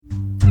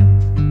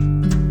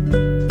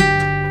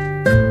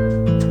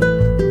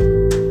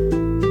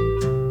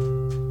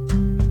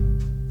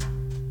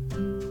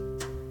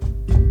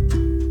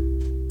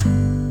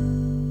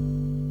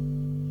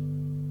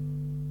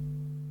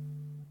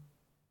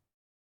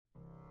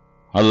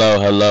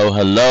Hello, hello,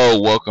 hello.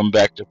 Welcome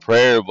back to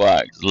Prayer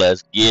Box.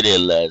 Let's get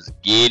it, let's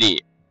get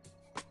it.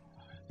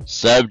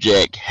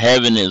 Subject: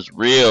 Heaven is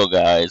real,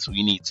 guys.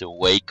 We need to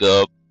wake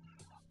up.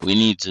 We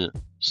need to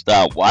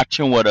stop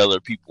watching what other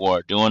people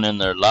are doing in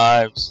their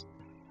lives.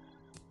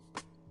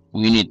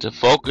 We need to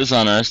focus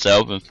on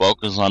ourselves and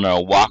focus on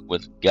our walk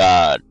with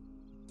God.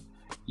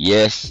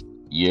 Yes,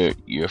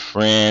 your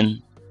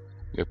friend,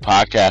 your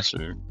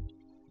podcaster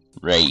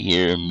right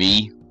here,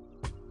 me.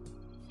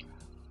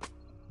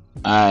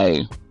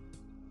 I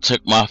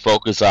took my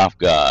focus off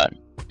God.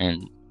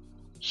 And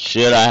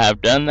should I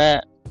have done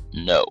that?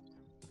 No.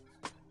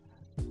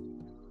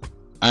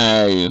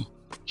 I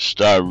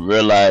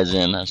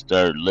I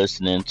started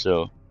listening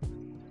to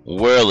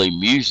worldly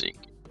music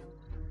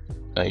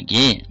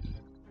again.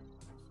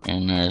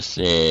 And I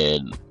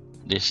said,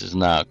 this is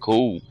not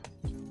cool.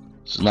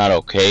 It's not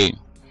okay.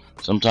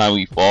 Sometimes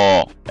we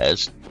fall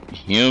as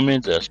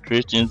humans, as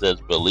Christians, as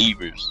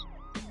believers.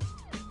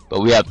 But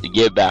we have to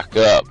get back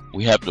up.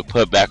 We have to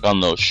put back on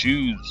those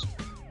shoes.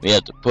 We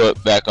have to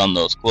put back on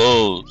those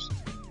clothes.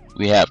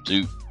 We have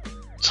to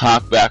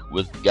talk back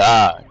with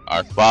God,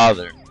 our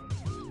Father,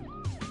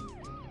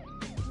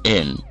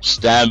 and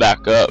stand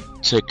back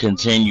up to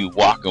continue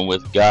walking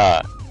with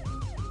God.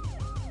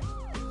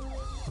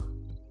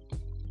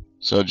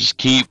 So just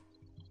keep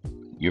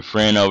your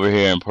friend over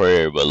here in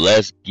prayer, but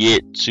let's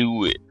get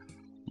to it.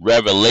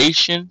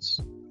 Revelations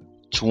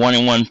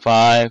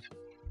 21:5,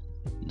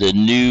 the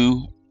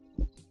New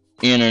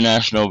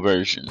International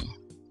Version.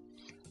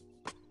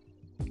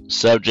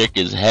 Subject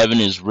is Heaven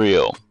is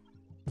real.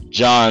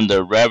 John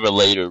the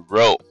Revelator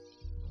wrote,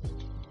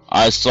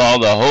 I saw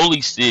the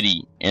holy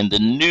city and the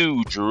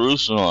new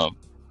Jerusalem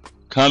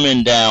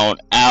coming down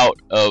out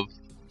of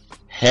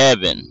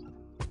heaven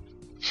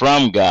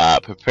from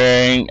God,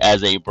 preparing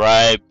as a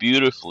bride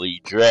beautifully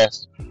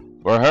dressed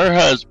for her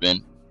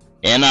husband.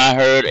 And I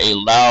heard a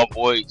loud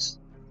voice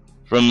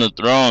from the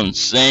throne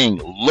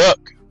saying,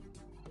 Look,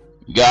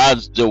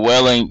 God's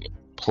dwelling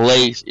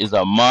place is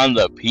among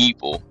the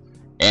people,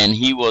 and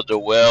he will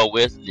dwell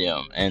with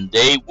them, and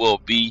they will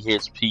be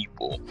his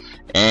people,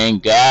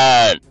 and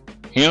God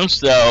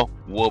himself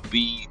will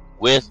be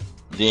with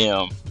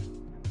them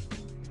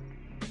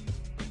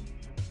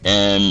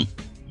and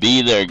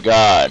be their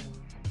God.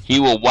 He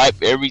will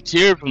wipe every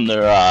tear from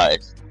their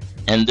eyes,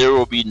 and there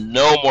will be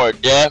no more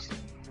death,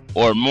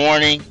 or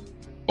mourning,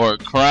 or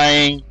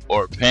crying,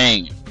 or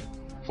pain.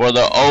 For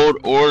the old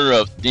order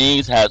of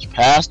things has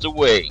passed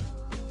away.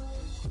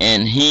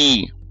 And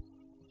he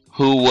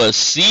who was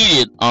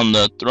seated on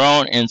the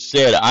throne and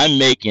said, I'm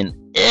making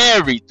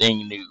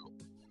everything new.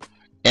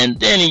 And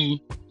then he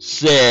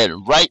said,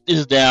 Write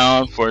this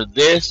down, for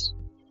these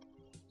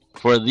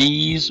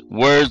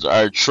words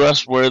are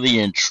trustworthy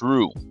and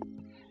true.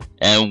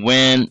 And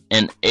when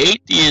an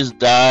atheist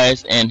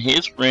dies and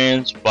his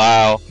friends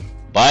file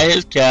by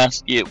his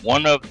casket,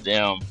 one of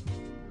them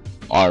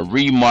are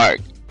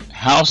remarked,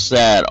 How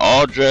sad,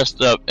 all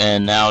dressed up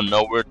and now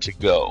nowhere to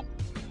go.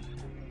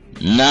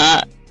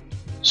 Not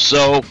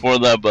so for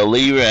the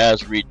believer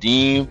as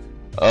redeemed,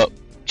 a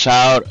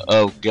child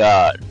of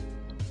God.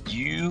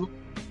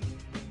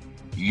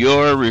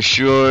 You're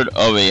assured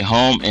of a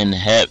home in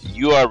heaven.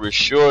 You are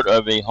assured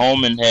of a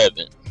home in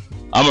heaven.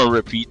 I'm gonna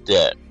repeat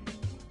that.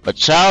 A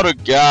child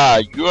of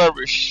God, you are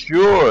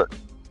assured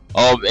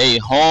of a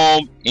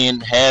home in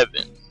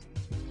heaven,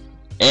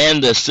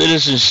 and the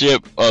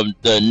citizenship of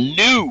the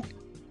new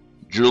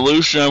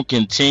Jerusalem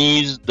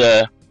contains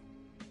the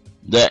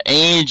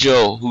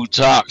angel who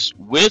talks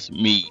with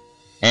me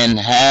and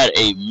had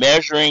a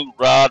measuring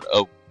rod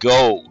of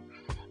gold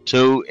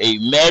to a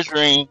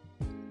measuring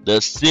the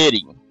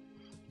city.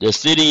 The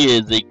city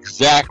is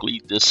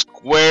exactly the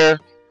square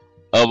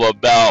of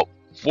about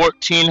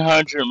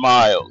 1,400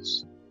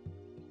 miles.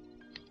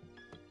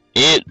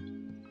 It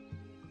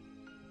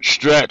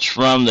stretched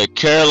from the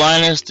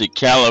Carolinas to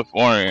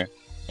California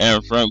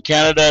and from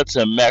Canada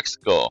to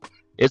Mexico.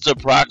 It's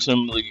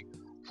approximately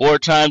 4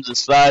 times the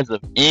size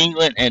of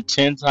England and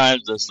 10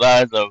 times the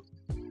size of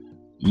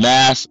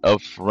mass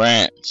of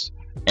France,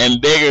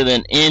 and bigger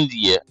than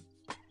India.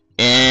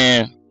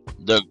 And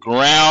the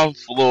ground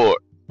floor,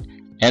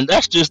 and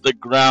that's just the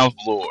ground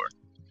floor.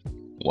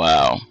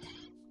 Wow.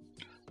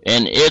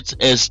 And it's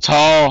as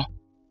tall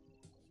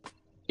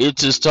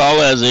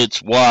as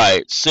it's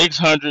wide,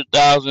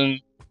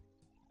 600,000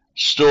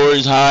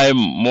 stories high,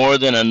 more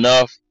than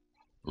enough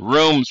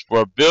rooms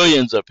for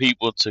billions of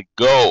people to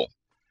go.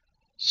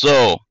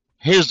 So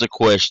here's the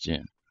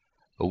question: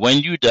 when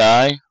you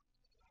die,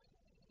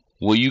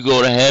 will you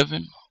go to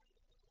heaven?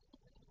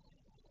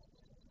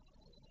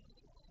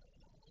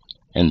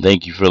 And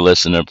thank you for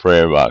listening to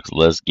Prayer Box.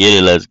 Let's get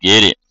it, let's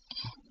get it.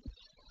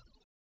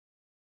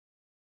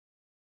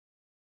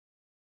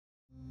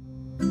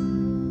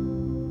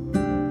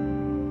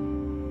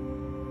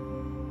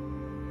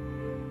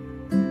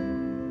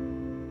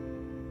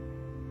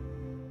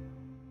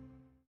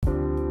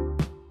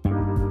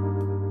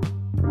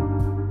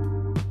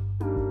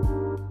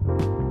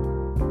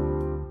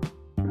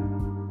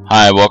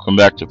 Hi, welcome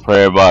back to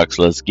Prayer Box.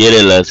 Let's get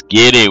it. Let's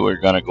get it. We're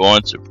going to go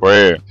into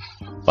prayer.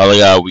 Father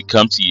God, we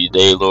come to you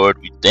today, Lord.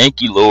 We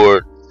thank you,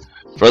 Lord,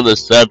 for the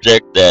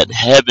subject that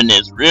heaven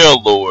is real,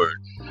 Lord.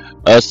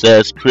 Us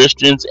as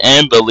Christians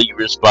and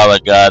believers, Father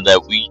God,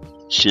 that we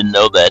should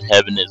know that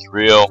heaven is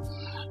real,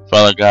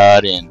 Father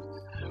God. And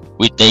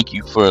we thank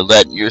you for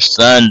letting your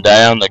son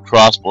die on the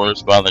cross for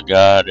us, Father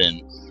God.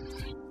 And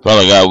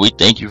Father God, we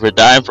thank you for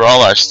dying for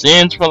all our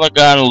sins, Father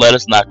God, and let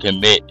us not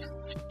commit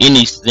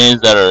any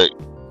sins that are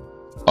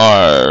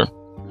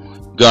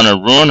gonna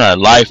ruin our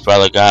life,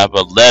 Father God,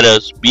 but let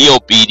us be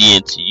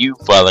obedient to you,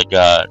 Father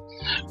God.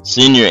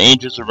 Send your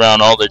angels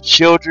around all the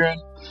children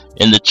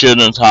in the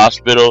children's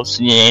hospital.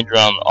 Send your angels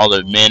around all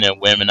the men and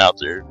women out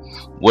there,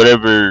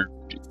 whatever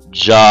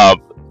job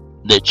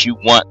that you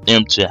want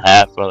them to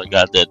have, Father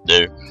God, that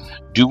they're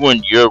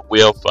doing your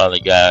will, Father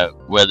God,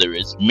 whether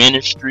it's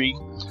ministry,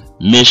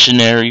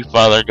 missionary,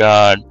 Father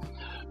God,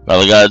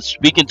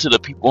 speaking to the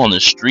people on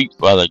the street,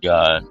 Father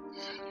God,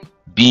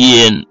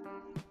 being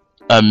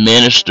a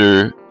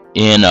minister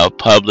in a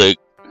public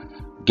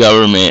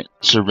government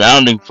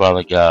surrounding,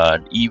 Father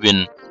God,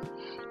 even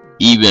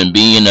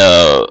being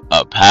a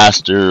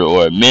pastor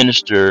or a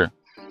minister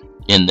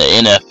in the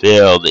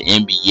NFL, the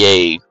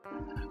NBA,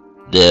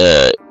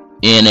 the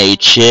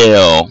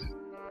NHL,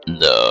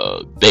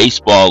 the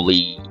baseball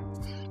league,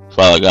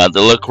 Father God,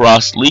 the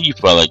lacrosse league,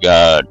 Father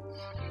God,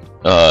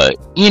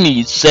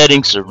 any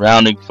setting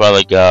surrounding,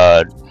 Father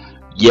God,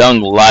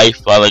 Young Life,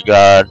 Father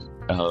God.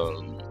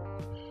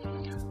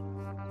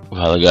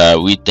 Father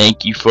God, we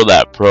thank you for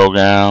that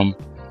program,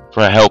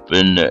 for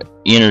helping the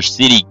inner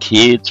city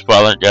kids,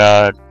 Father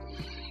God.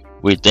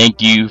 We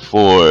thank you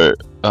for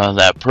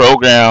that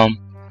program,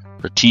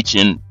 for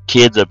teaching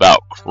kids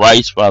about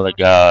Christ, Father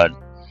God.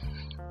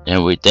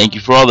 And we thank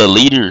you for all the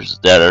leaders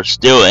that are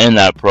still in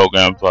that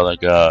program, Father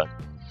God.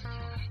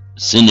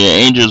 Send your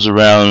angels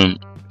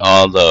around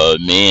all the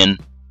men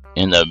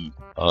and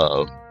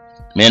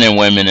men and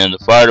women in the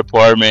fire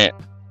department,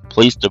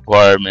 police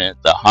department,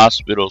 the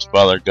hospitals,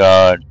 Father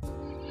God.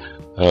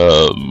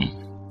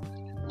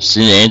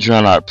 Send your angel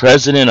on our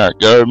president, our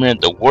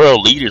government, the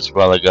world leaders,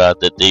 Father God,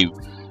 that they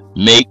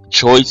make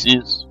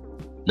choices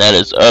that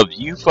is of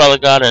you, Father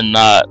God, and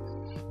not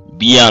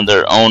beyond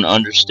their own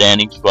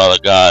understandings, Father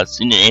God.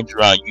 Send your angel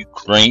around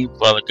Ukraine,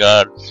 Father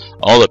God,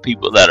 all the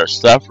people that are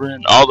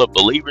suffering, all the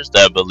believers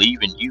that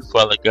believe in you,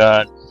 Father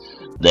God,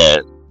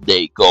 that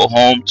they go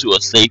home to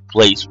a safe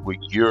place where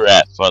you're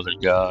at, Father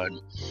God.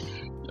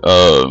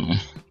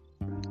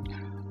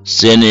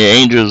 Send your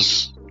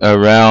angels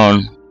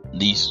around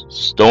these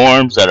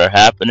storms that are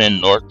happening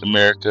in North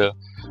America,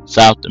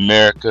 South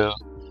America,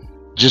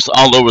 just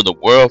all over the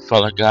world,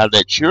 Father God,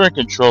 that you're in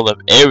control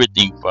of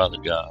everything, Father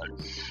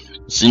God.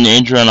 Send your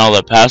angel and all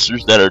the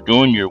pastors that are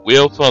doing your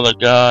will, Father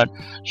God.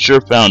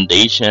 Sure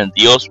Foundation,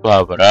 Dios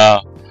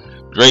Palabra,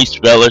 Grace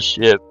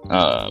Fellowship,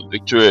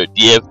 Victoria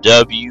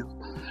DFW.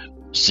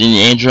 Send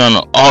your angel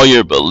on all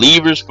your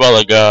believers,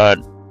 Father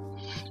God.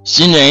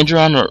 Send your angel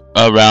on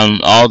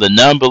around all the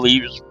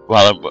non-believers,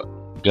 Father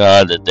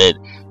God,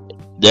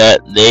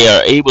 that they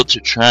are able to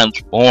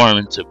transform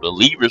into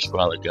believers,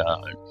 Father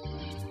God.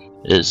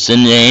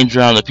 Send your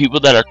angel on the people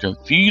that are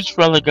confused,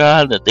 Father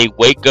God, that they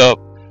wake up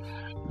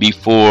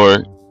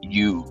before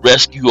you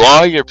rescue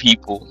all your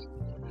people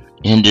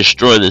and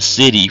destroy the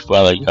city,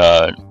 Father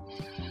God.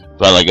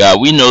 Father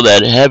God, we know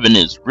that heaven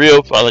is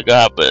real, Father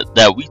God, but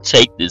that we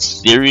take this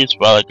serious,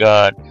 Father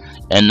God,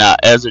 and not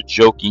as a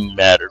joking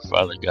matter,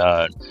 Father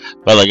God.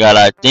 Father God,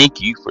 I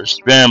thank you for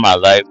sparing my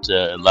life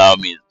to allow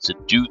me to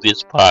do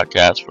this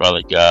podcast,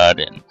 Father God,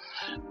 and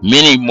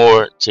many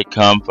more to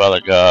come, Father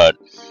God.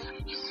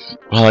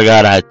 Father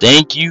God, I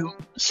thank you.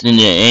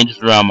 Send your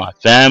angels around my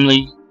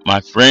family,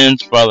 my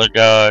friends, Father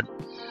God.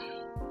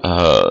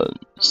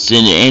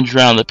 Send your angels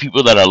around the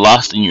people that are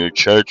lost in your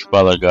church,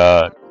 Father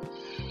God.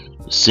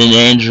 Send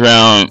your angels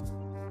around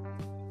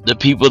the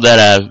people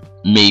that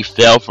may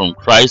fail from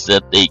Christ,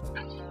 that they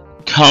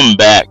come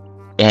back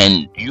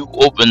and you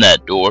open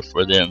that door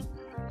for them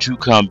to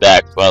come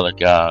back, Father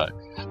God.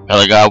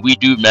 Father God, we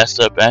do mess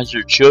up as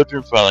your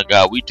children, Father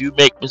God. We do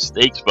make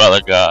mistakes,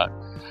 Father God.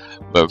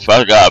 But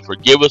Father God,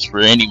 forgive us for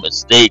any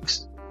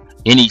mistakes,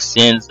 any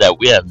sins that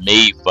we have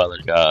made, Father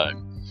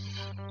God.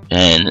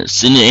 And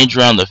send your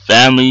angel around the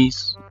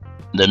families,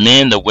 the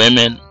men, the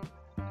women,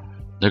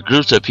 the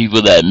groups of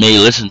people that may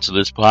listen to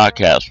this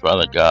podcast,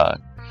 Father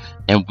God.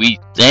 And we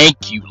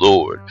thank you,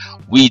 Lord.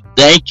 We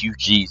thank you,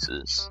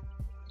 Jesus.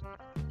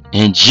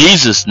 In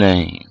Jesus'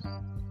 name.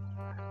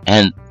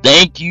 And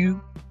thank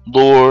you,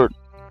 Lord,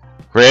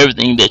 for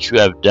everything that you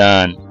have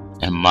done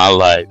in my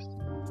life.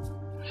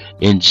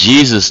 In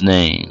Jesus'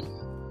 name.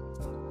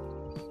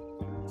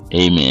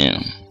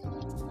 Amen.